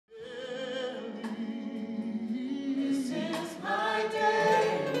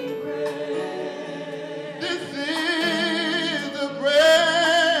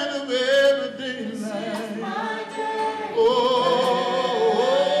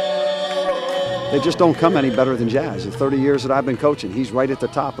they just don't come any better than Jazz. In 30 years that I've been coaching, he's right at the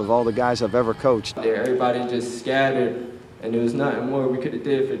top of all the guys I've ever coached. Everybody just scattered, and there was nothing more we could have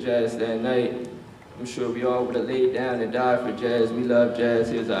did for Jazz that night. I'm sure we all would have laid down and died for Jazz. We love Jazz.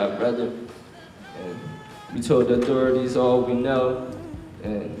 He was our brother. And we told the authorities all we know,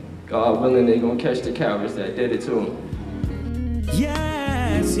 and God willing, they're going to catch the cowards that did it to him.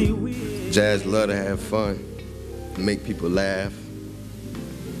 Yes, he will. Jazz loved to have fun, make people laugh.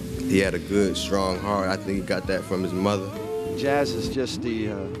 He had a good, strong heart. I think he got that from his mother. Jazz is just the,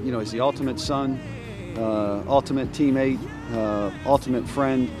 he's the ultimate son, ultimate teammate, ultimate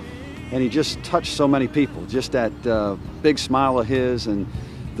friend, and he just touched so many people. Just that big smile of his and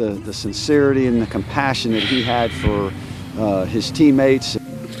the sincerity and the compassion that he had for his teammates.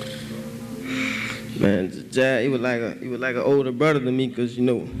 Man, Jazz, he was like an older brother to me, cause I'm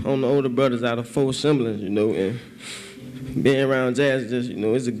the older brothers out of 4 siblings, and being around Jazz just,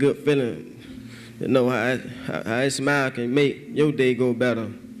 it's a good feeling. To know how his smile can make your day go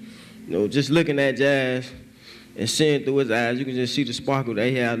better. Just looking at Jazz and seeing through his eyes, you can just see the sparkle that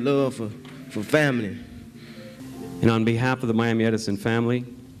he had love for family. And on behalf of the Miami Edison family,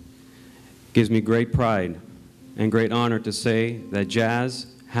 it gives me great pride and great honor to say that Jazz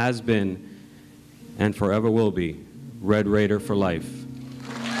has been and forever will be Red Raider for life.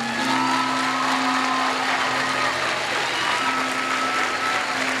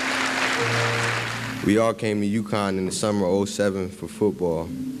 We all came to UConn in the summer of '07 for football.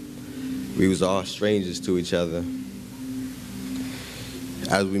 We was all strangers to each other.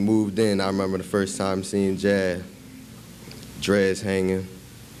 As we moved in, I remember the first time seeing Jazz, dreads hanging,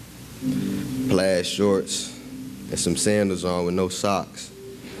 plaid shorts, and some sandals on with no socks.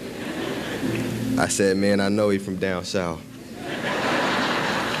 I said, man, I know he from down south.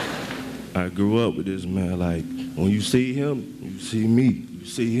 I grew up with this man. Like, when you see him, you see me. You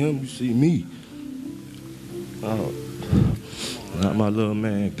see him, you see me. Oh, not my little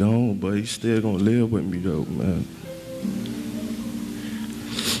man gone, but he's still gonna live with me though, man.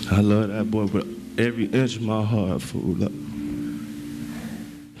 I love that boy with every inch of my heart, fool.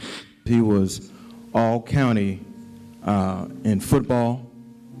 He was all county in football.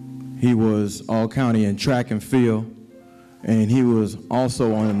 He was all county in track and field, and he was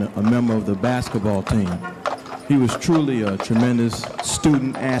also a member of the basketball team. He was truly a tremendous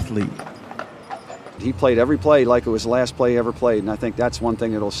student athlete. He played every play like it was the last play he ever played, and I think that's one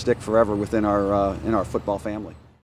thing that'll stick forever within our football family.